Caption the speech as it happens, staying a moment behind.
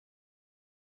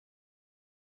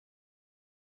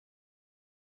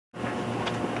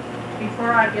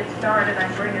before I get started,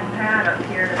 I'm bringing Pat up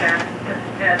here to that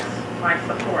as my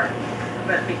support.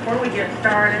 But before we get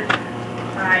started,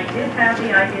 I did have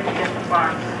the idea to get the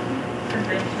Fox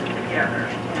convention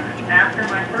together. And after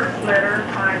my first letter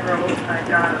I wrote, I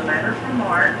got a letter from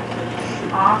Mark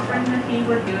offering that he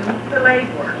would do the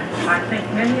legwork. I think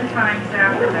many a times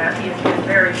after that he has been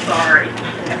very sorry.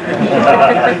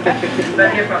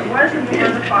 But if it wasn't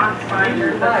for the Fox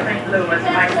Finders of St. Louis,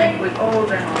 I think we owe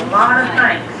them a lot of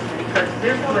thanks, because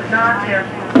this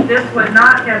would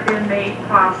not have been made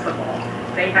possible.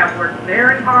 They have worked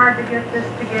very hard to get this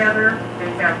together.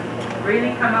 They have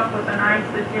really come up with a nice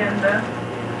agenda,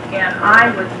 and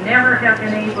I would never have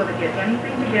been able to get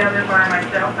anything together by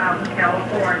myself out in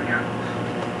California.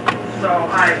 So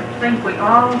I think we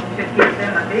all should give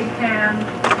them a big hand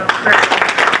of credit.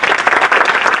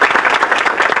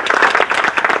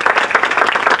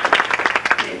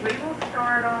 Okay, we will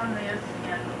start on this,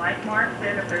 and like Mark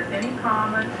said, if there's any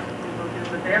comments, we will do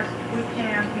the best we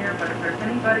can here, but if there's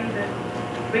anybody that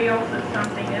feels that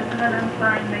something isn't an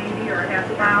unsigned maybe or has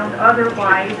found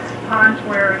otherwise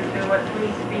contrary to it,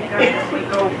 please speak up as we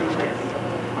go through this.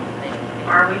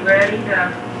 Are we ready to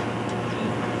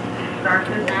start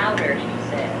this? Louder, she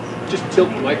says. Just tilt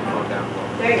the microphone down a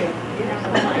little. There you go.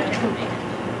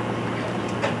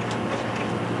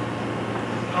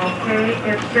 Okay,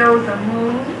 it shows a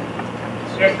moon.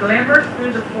 It glimmers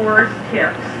through the forest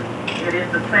tips. It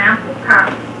is a sample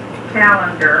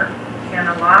calendar, and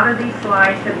a lot of these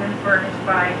slides have been furnished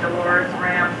by Dolores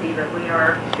Ramsey that we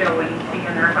are showing, she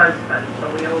and her husband, so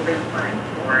we owe them thanks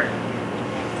for it.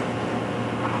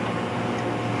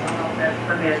 I don't know if that's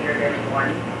familiar to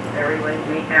anyone. Everyone,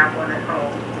 we have one at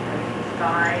home. The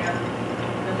sky and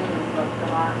the moon looks a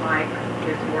lot like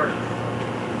his works.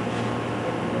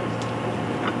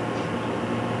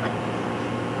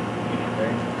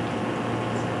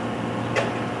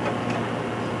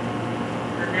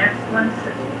 The next one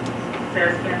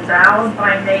says, endowed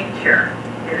by nature.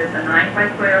 It is a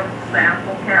 9x12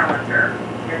 sample calendar.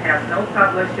 It has no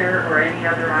publisher or any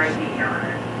other ID on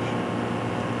it.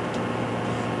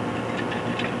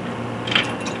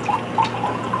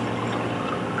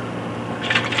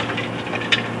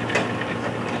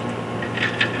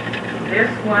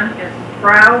 This one is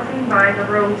browsing by the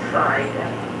roadside.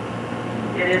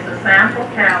 It is a sample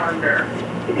calendar.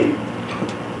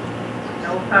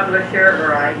 No publisher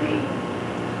or ID.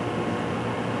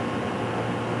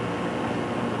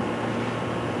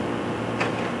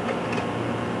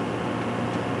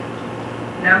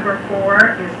 Number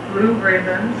 4 is Blue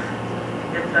Ribbons.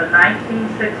 It's a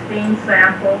 1916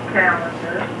 sample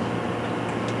calendar.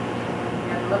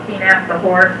 And looking at the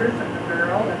horses and the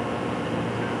girl,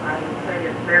 I would say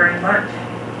it's very much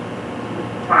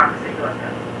foxy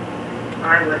looking.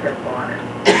 I would have bought it.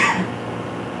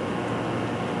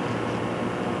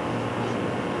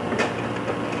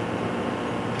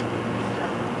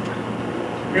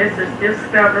 This is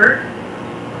Discovered.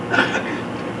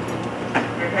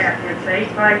 It's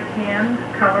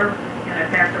 8x10 color, and it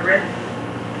has a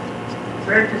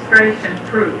registration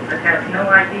proof. It has no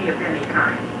ID of any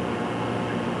kind.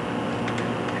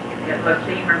 It looks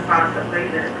even possibly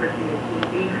that it could be a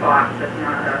TV fox, if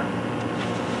not a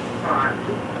fox.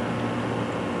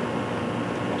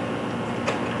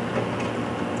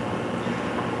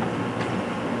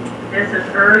 This is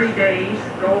Early Days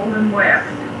Golden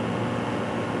West.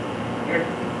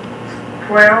 It's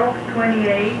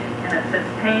 12/28, and it says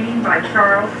painting by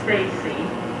Charles Stacy,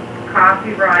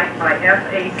 copyright by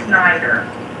F.A. Snyder.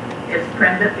 It's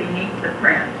printed beneath the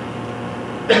print.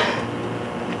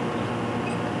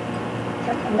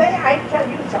 May I tell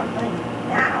you something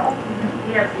now?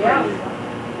 Yes, please.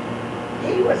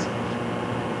 He was,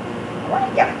 I want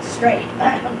to get it straight,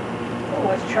 who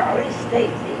was Charlie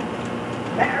Stacy,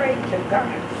 married to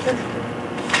Garnet's sister.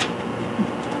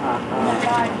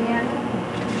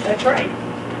 That's right.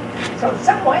 So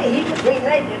some way he was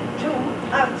related to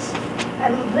us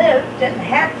and lived in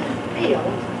Haddon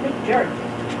Field, New Jersey.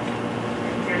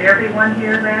 Did everyone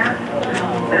hear that?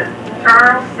 That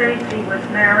Charles Stacy was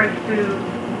married to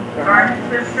Garnet's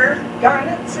sister?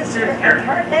 Garnet's sister, and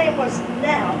her name was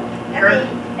Nell,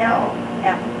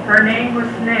 N-E-L-L. Her name was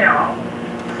Nell,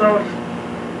 so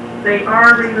they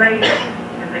are related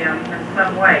to them in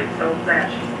some way, so that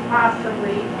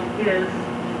possibly is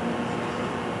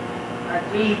a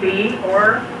GB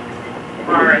or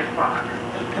RAFox.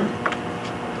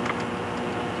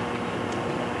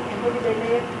 And where do they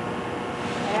live?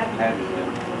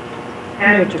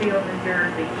 Haddonfield, New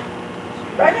Jersey.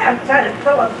 Right outside of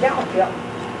Philadelphia.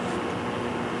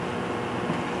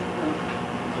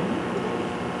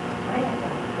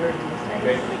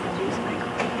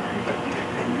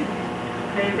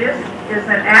 This is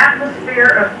an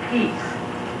atmosphere of peace.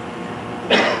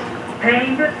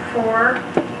 Printed for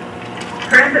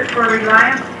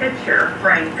Reliance Picture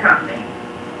Frame Company.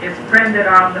 It's printed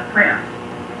on the print.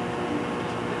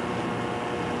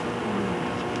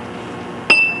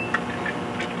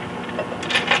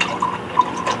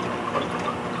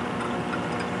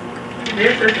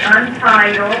 This is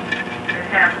untitled. It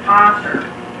has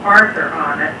Arthur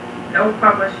on it. No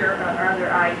publisher or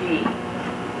other ID.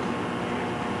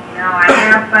 Now I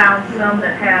have found some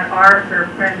that had Arthur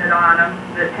printed on them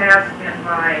that has been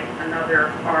by another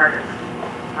artist.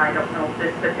 I don't know if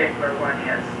this particular one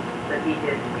is, but he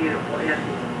did beautiful Indian.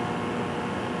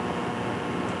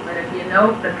 But if you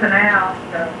note the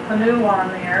canoe on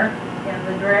there, and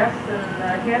the dress and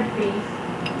the headpiece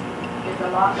is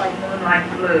a lot like Moonlight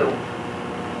Blue.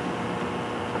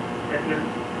 If you,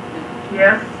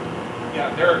 yes?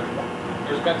 Yeah, there's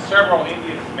been several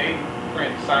Indians made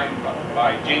print signed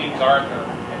by James Arthur,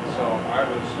 and so I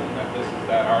would assume that this is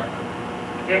that Arthur.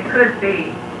 It could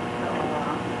be.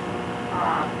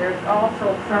 There's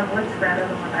also some, what's that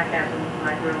other one I have in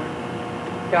my room?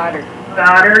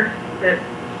 Goddard. That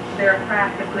they're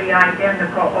practically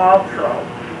identical also.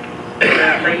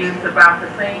 They use about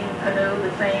the same canoe,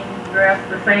 the same dress,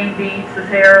 the same beads, the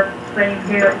same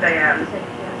hairband,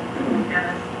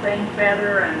 and the same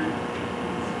feather, and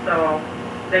so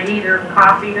they either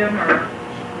copied them or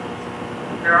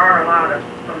there are a lot of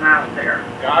them out there.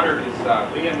 Goddard is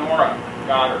Leonora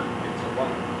Goddard. It's a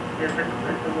woman. It's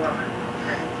a woman.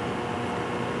 Okay.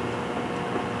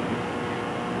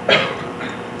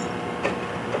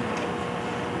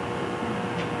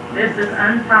 This is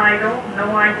untitled,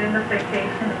 no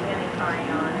identification of any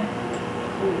kind on it.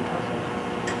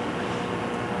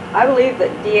 I believe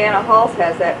that Deanna Halls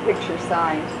has that picture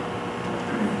signed.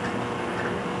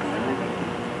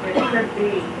 It could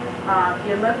be.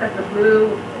 You look at the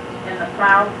blue and the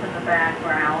clouds in the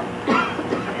background,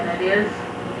 and it is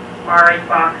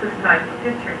RAFox's type of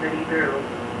picture that he drew.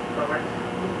 So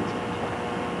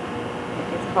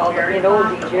It's called In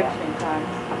Old Egyptian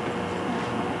Times.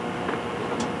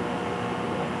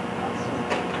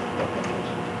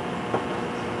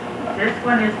 this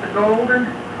one is the Golden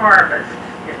Harvest.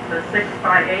 It's a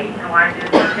 6x8, no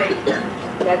identification.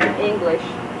 That's in English.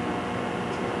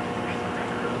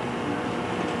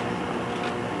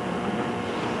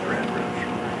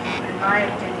 In my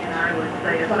opinion, I would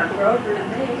say it's Some broker to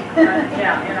me.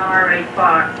 yeah, in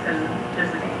RAFox, and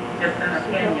just an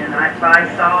opinion. If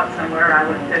I saw it somewhere, I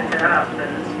would pick it up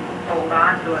and hold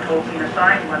on to it, hoping a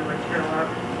signed one would show up.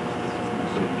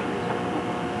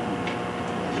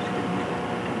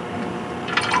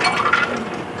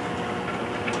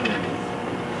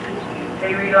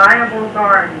 A Reliable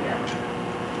Guardian.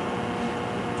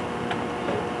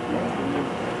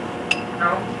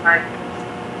 No, I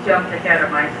jumped ahead of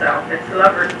myself. It's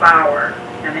Lover's Bower,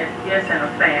 and it is in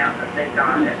a fan that they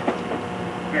got it.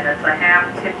 And it's a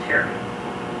half picture.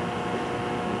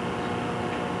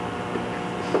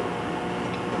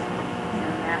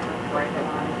 And that looks like a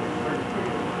lot of good too.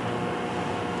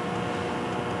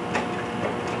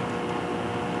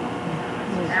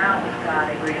 Now we've got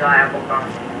a Reliable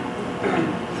Guardian.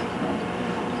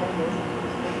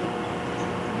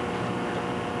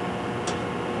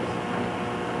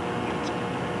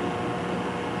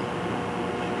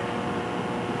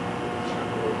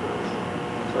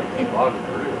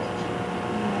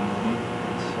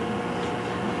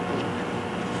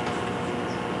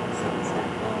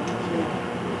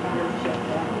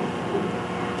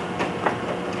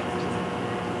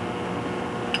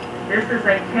 This is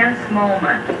a tense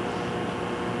moment.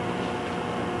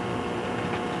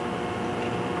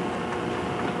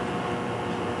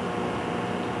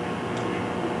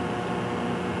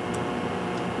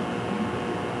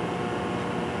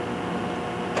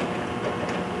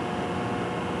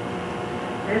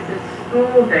 This is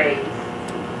school days.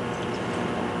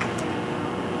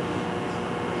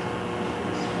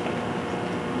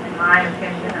 In my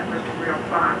opinion, it looks real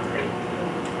foxy.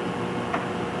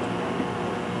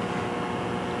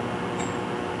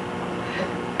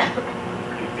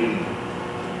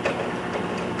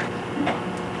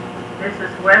 This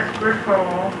is West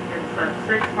Griffol. It's a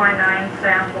 6x9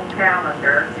 sample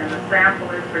calendar, and the sample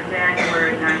is for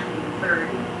January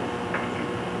 1930.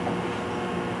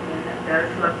 And it does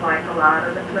look like a lot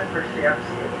of the clipper ships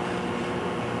that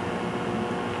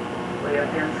we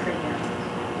have been seeing.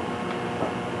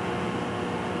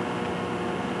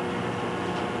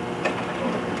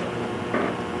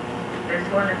 This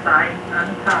one is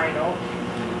untitled.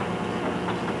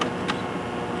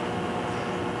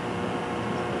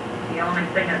 The only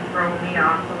thing that threw me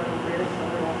off a little bit is the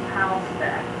little house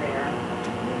back there.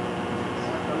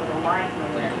 the light in the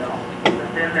window.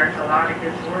 But then there's a lot of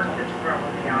his work that's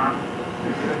throwing me off.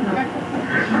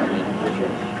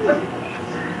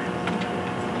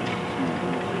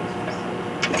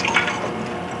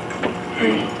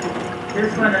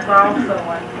 This one is also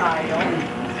untitled.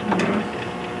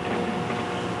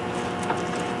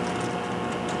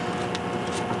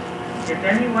 If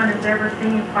anyone has ever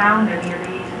found any of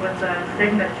these with a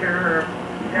signature or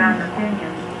got an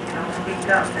opinion, speak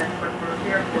up. That's what we're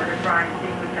here for, to try and see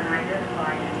if we can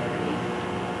identify any of these.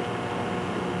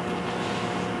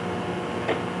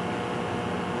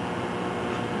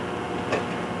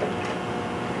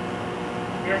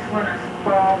 This one is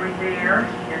Paul Revere.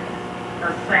 It's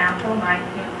a sample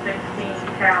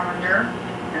 1916 calendar,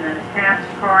 and an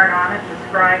attached card on it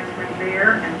describes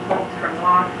Revere and quotes from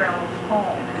Longfellow's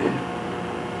poem.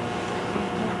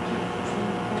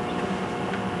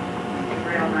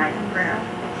 Real nice print.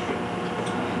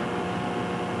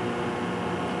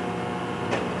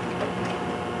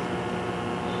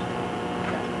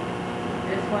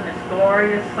 This one is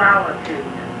Glorious Solitude.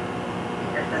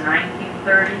 It's a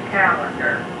 1930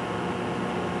 calendar.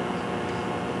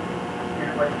 And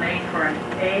it was made for an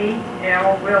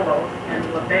A.L. Willows in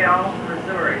LaBelle,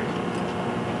 Missouri.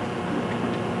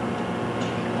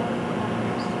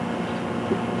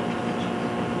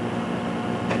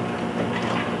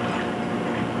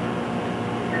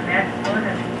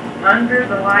 Under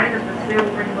the Light of the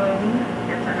Silvery Moon.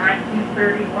 It's a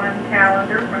 1931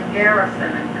 calendar from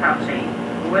Garrison and Company,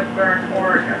 Woodburn,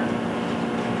 Oregon.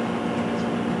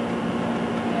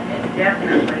 And it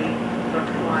definitely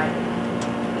looks like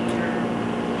either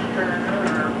Turner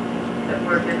or that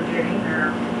we're been getting,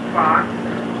 or Fox.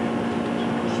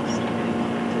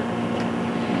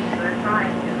 So they're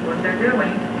trying, is what they're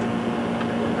doing.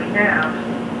 We have.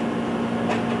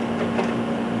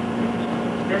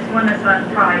 This one is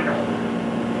untitled.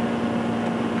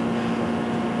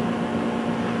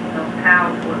 Those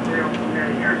cows look real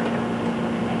familiar.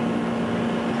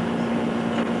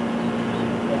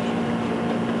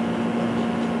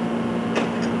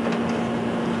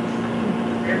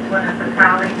 This one is a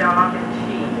collie dog and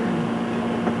sheep.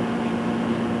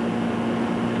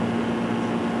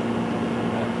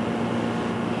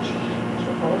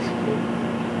 Supposed to be.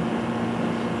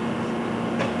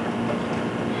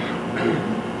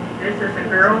 This is a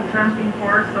girl jumping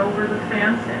horse over the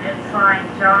fence, and it's signed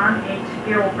John H.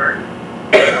 Gilbert.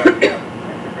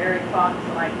 It's a very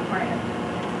fox-like print.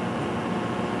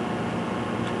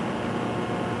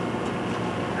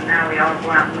 And now we all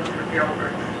go out and look for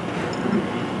Gilbert.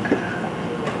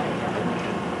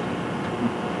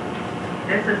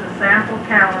 This is a sample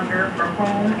calendar for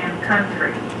home and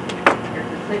country.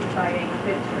 It's a 6x8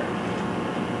 picture.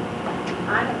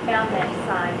 I have found that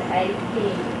sign AP.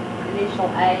 Initial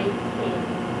A, King.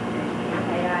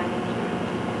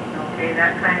 Okay,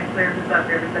 that kind of clears us up.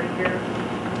 Everybody hear?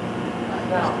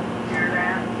 No. Hear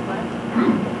that?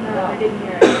 No, I didn't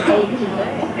hear it.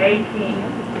 A King.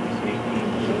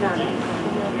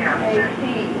 Yeah.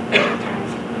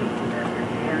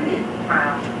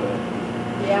 Wow.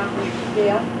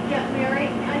 Yeah. Yeah, Mary,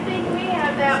 I think we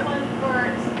have that one for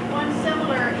one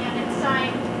similar, and it's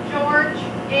signed George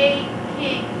A.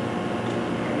 King.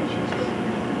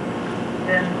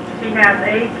 Then she has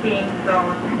A King, so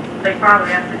they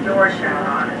probably have the George out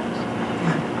on it.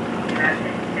 That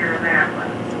takes care of that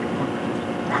one.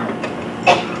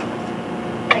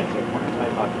 Thank you.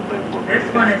 This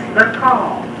one is The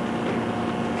Call.